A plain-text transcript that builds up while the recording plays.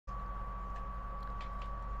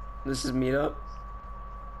This is meetup.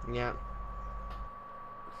 Yeah.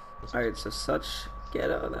 Alright, so such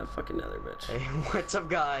get out of that fucking nether bitch. Hey, what's up,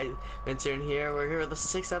 guys? Intern here. We're here with the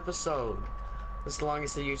 6th episode. This is the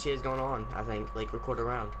longest the UHC has gone on, I think, like recorded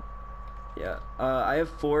around. Yeah. I have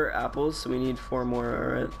 4 apples, so we need 4 more,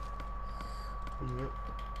 alright?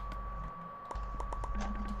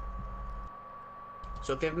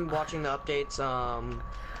 So if you haven't been watching the updates, or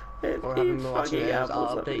He haven't been watching fucking it, I'll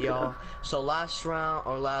apples up update here. y'all. So last round,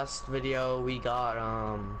 or last video, we got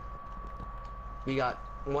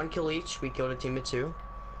 1 kill each. We killed a team of 2.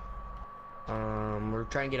 We're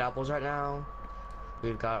trying to get apples right now.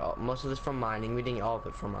 We've got most of this from mining. We didn't get all of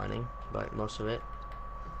it from mining, but most of it.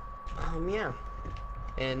 Yeah.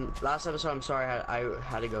 And last episode, I'm sorry, I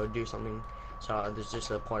had to go do something. So there's just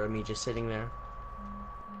a part of me just sitting there.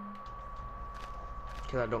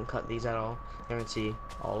 Because I don't cut these at all. You can see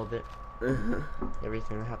all of it.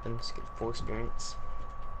 Everything that happens. Get full experience.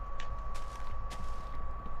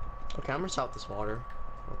 Okay, I'm gonna salt this water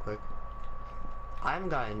real quick. I haven't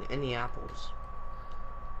gotten any apples.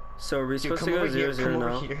 So are we Dude, supposed to go 0-0 now?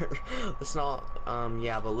 Over here. Listen to all,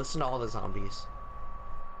 yeah, but listen to all the zombies.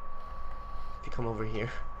 If you come over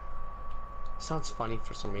here. Sounds funny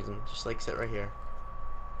for some reason. Just like sit right here.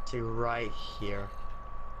 Sit right here.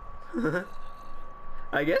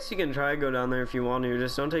 I guess you can try to go down there if you want to,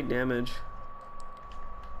 just don't take damage.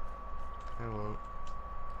 I won't.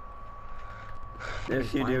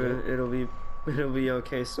 If you do, it'll be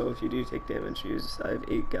okay. So if you do take damage, I have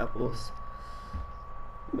 8 apples,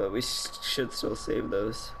 but we should still save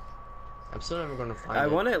those. I'm still never gonna find it. I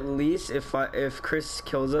want at least if Chris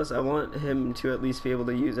kills us, I want him to at least be able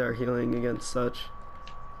to use our healing against such.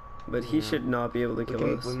 But he should not be able to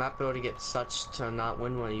kill us. We might be able to get such to not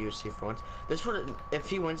win one UHC for once. This would, if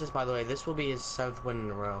he wins this, by the way, this will be his 7th win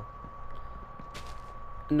in a row.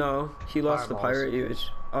 No, he lost the Fireballs. pirate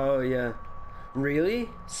UH. Oh yeah,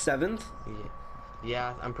 really? 7th?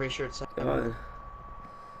 Yeah, I'm pretty sure it's 7th. God.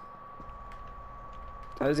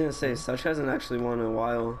 I was gonna say such hasn't actually won in a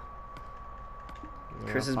while.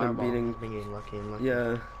 Yeah, Chris has been beating. Getting lucky and lucky.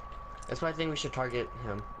 Yeah. That's why I think we should target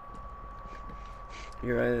him.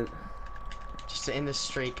 You're right. Just to end the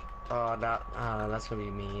streak. Oh, that's gonna be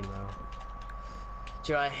mean though.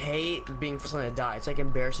 Dude, I hate being for something to die. It's like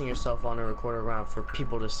embarrassing yourself on a recorded round for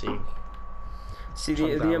people to see. See,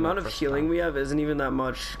 the amount of healing we have isn't even that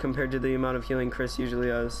much compared to the amount of healing Chris usually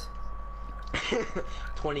has.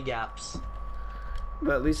 20 gaps.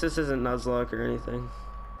 But at least this isn't Nuzlocke or anything.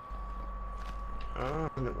 Oh,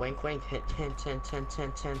 wink wink, hint, hint, hint, hint,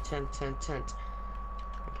 hint, hint, hint, hint, hint.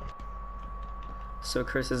 So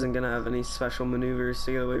Chris isn't gonna have any special maneuvers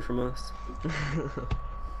to get away from us.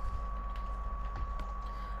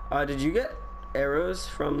 Did you get arrows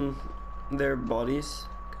from their bodies?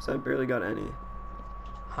 Because I barely got any.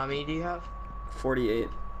 How many do you have? 48.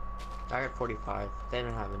 I got 45. They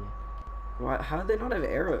didn't have any. Why? How did they not have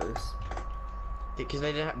arrows? Because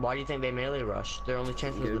they didn't. Why do you think they melee rushed? Their only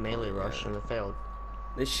chance was the melee rush, and it failed.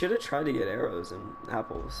 They should have tried to get arrows and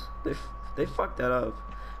apples. They fucked that up.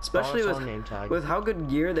 Especially with how good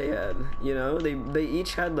gear they had, you know? They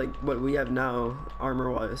each had like what we have now,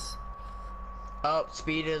 armor-wise. Oh,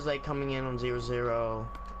 speed is like coming in on 0-0.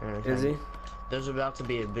 Is he? There's about to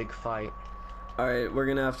be a big fight. Alright, we're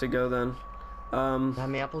gonna have to go then. How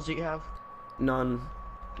many apples do you have? None.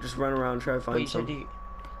 Just run around, try to find some.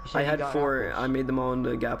 I had 4, apples. I made them all into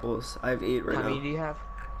gapples. I have 8 right now. How many do you have?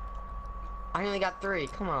 I only got 3,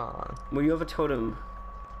 come on. Well, you have a totem.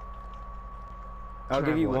 I'll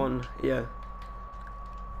give you one. Yeah.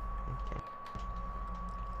 Okay.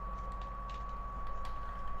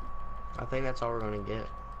 I think that's all we're gonna get.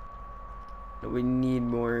 We need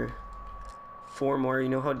more. 4 more. You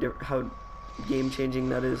know how game-changing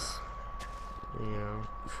that is. Yeah.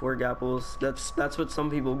 4 gapples. That's what some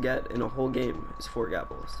people get in a whole game. Is 4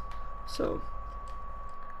 gapples. So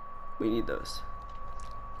we need those.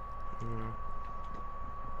 Yeah.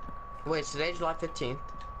 Wait, today's July 15th.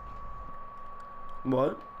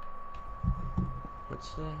 What?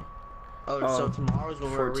 What's today? Oh, so tomorrow's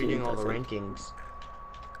when we're reading all the rankings.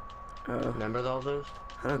 Remember all those?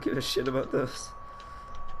 I don't give a shit about those.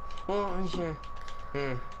 Well,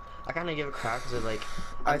 yeah. I kind of give a crap because like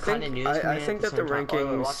I think that the rankings.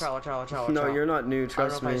 Oh, watch out! Watch out! Watch out! Watch no, out. You're not new.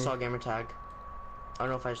 Trust me. I don't know if I saw gamer tag. I don't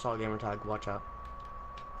know if I saw gamer tag. Watch out.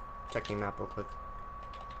 Checking map real quick.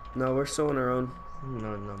 No, we're still on our own.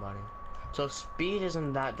 No, nobody. So speed is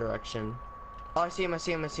in that direction. Oh, I see him. I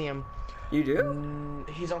see him. I see him. You do?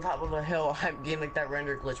 He's on top of a hill. I'm getting like that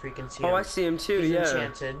render glitch where you can see him. Oh, I see him too. He's yeah.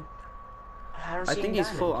 enchanted. I think he's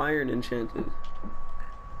full iron enchanted.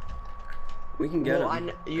 We can get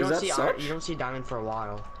him. You don't see diamond for a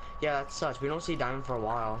while. Yeah, that sucks. We don't see Diamond for a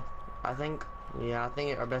while. I think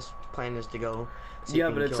our best plan is to go. Yeah,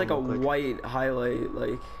 but it's like a white highlight,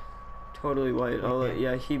 like totally white. Okay. Oh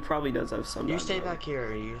yeah, he probably does have some. You stay back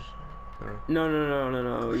here.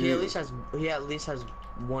 No. He at least has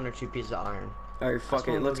 1 or 2 pieces of iron. All right, fuck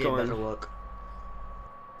it. Let's go in. Look.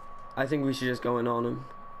 I think we should just go in on him.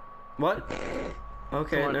 What?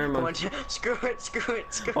 Okay, never mind. Come on, screw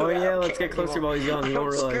it. Oh yeah, let's get closer while he's young. He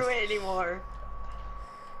won't realize. Screw it anymore.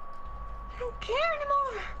 I don't care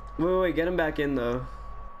anymore. Wait, get him back in though.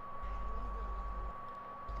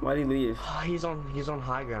 Why'd he leave? Oh, he's on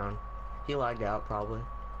high ground. He lagged out probably.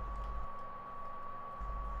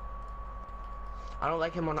 I don't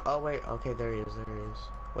like him on. Oh wait, okay, there he is.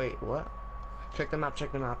 Wait, what? Check the map.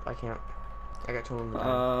 I can't. I got 2 on the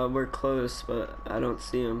time. We're close, but I don't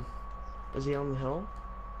see him. Is he on the hill?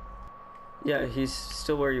 Yeah, he's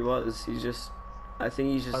still where he was. He's just. I think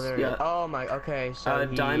he's just. Oh, yeah. Oh my. Okay, so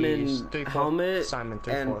diamond helmet Simon,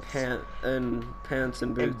 and pants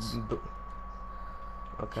and boots.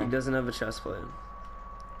 Okay. He doesn't have a chest plate.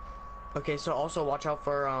 Okay, so also watch out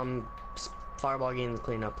for Fireball getting the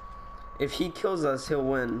cleanup. If he kills us, he'll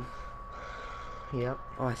win. Yep.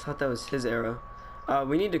 Oh, I thought that was his arrow.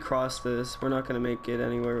 We need to cross this. We're not gonna make it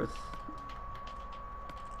anywhere with.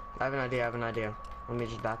 I have an idea. Let me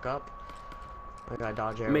just back up. I gotta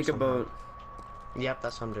dodge arrows. Make a boat. Yep,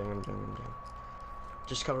 that's what I'm doing.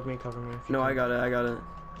 Just cover me. No, I got it.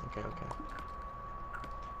 Okay.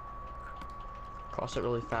 Cross it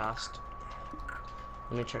really fast.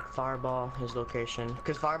 Let me check Fireball, his location.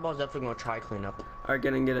 Because Fireball's definitely gonna try cleanup. Alright,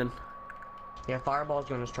 get in. Yeah, Fireball's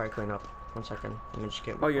gonna try cleanup. 1 second. Let me just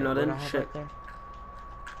get. Oh, you're not in? Shit. Right there?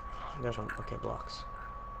 There's one. Okay, blocks.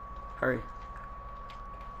 Hurry.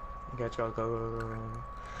 Okay, let's go.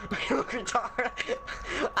 Okay, look, retard.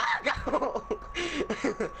 Go!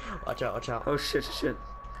 Watch out. Oh, shit.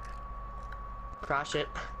 Crash it.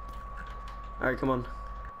 Alright, come on.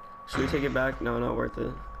 Should we take it back? No, not worth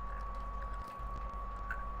it.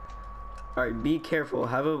 Alright, be careful.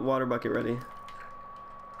 Have a water bucket ready.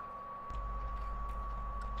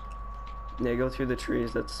 Yeah, go through the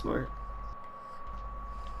trees. That's smart.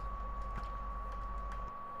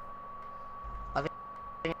 I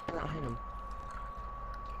think I hit him.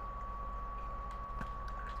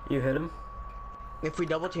 You hit him? If we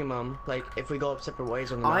double team him, like if we go up separate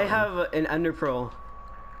ways on the I mountain. have an ender pearl.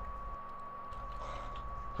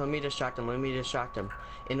 Let me distract him.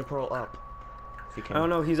 Ender pearl up. If you can. Oh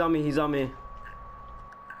no, he's on me.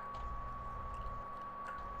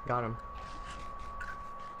 Got him.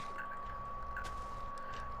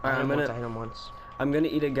 Alright, I hit him once. I'm gonna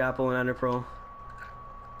eat a gapple and ender pearl.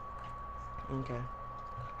 Okay.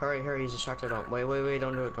 Hurry, he's distracted. Wait,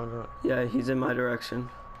 don't do it. Yeah, he's in my direction.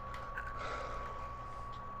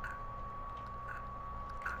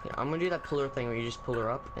 Yeah, I'm gonna do that puller thing where you just pull her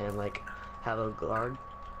up and like have a guard.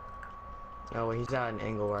 Oh wait, he's at an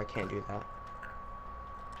angle where I can't do that.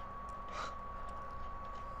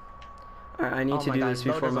 Alright, I need to do this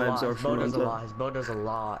before my absorption runs out. His bow does a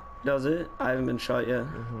lot. Does it? I haven't been shot yet.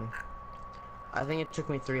 I think it took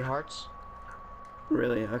me 3 hearts.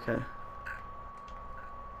 Really? Okay.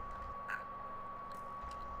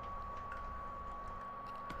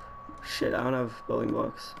 Shit, I don't have building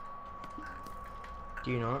blocks.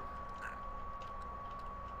 Do you not?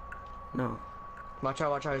 No. Watch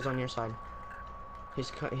out, he's on your side.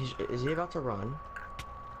 Is he about to run?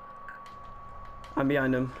 I'm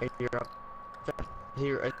behind him. Hey, you're up.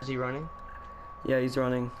 Is he running? Yeah, he's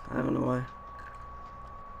running. I don't know why.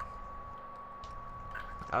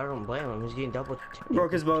 I don't blame him. He's getting double.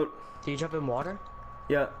 Broke his boat. Did you jump in water?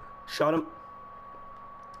 Yeah. Shot him.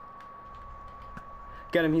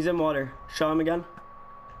 Get him. He's in water. Shot him again.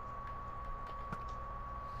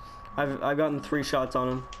 I've gotten 3 shots on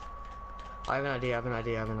him. I have an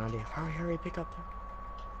idea. Hurry, pick up.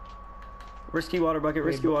 Risky water bucket.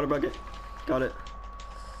 Got it.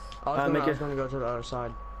 I was gonna go to the other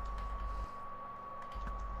side.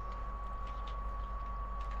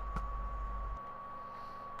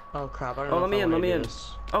 Oh crap, I don't know. Let me in.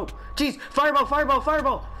 Oh, jeez!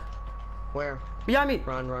 Fireball! Where? Behind me!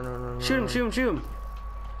 Run. Shoot him!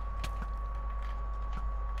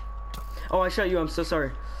 Oh, I shot you, I'm so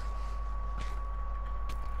sorry.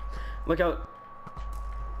 Look out.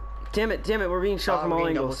 Damn it, we're being shot from all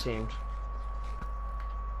angles.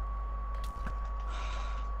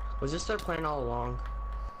 Was this their plan all along?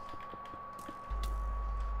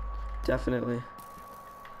 Definitely.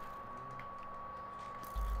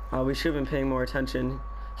 We should have been paying more attention.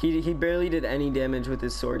 He barely did any damage with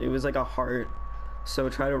his sword. It was like a heart. So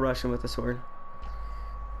try to rush him with the sword.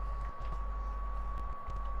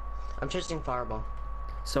 I'm chasing Fireball.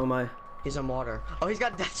 So am I. He's on water. Oh, he's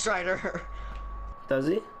got Death Strider. Does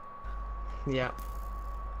he? Yeah.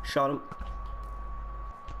 Shot him.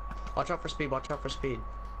 Watch out for speed. Watch out for speed.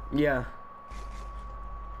 Yeah.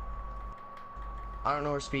 I don't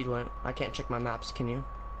know where speed went. I can't check my maps. Can you?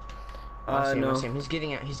 No. I see him.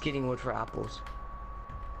 He's getting wood for apples.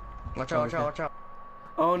 Watch out! Okay. Watch out! Watch out!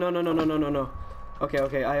 Oh no.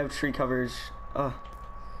 Okay. I have tree coverage.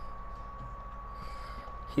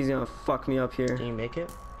 He's gonna fuck me up here. Can you make it?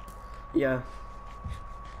 Yeah.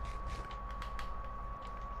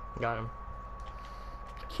 Got him.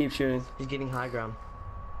 Keep shooting. He's getting high ground.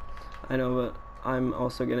 I know, but I'm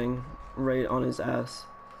also getting right on his ass.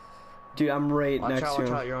 Dude, I'm right next to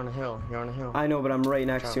him. Watch out, you're on a hill. You're on a hill. I know, but I'm right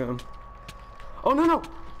next to him. Oh, no!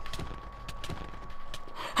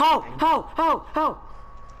 How?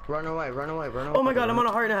 Run away. Oh my god, I'm on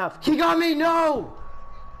a heart and a half. He got me! No!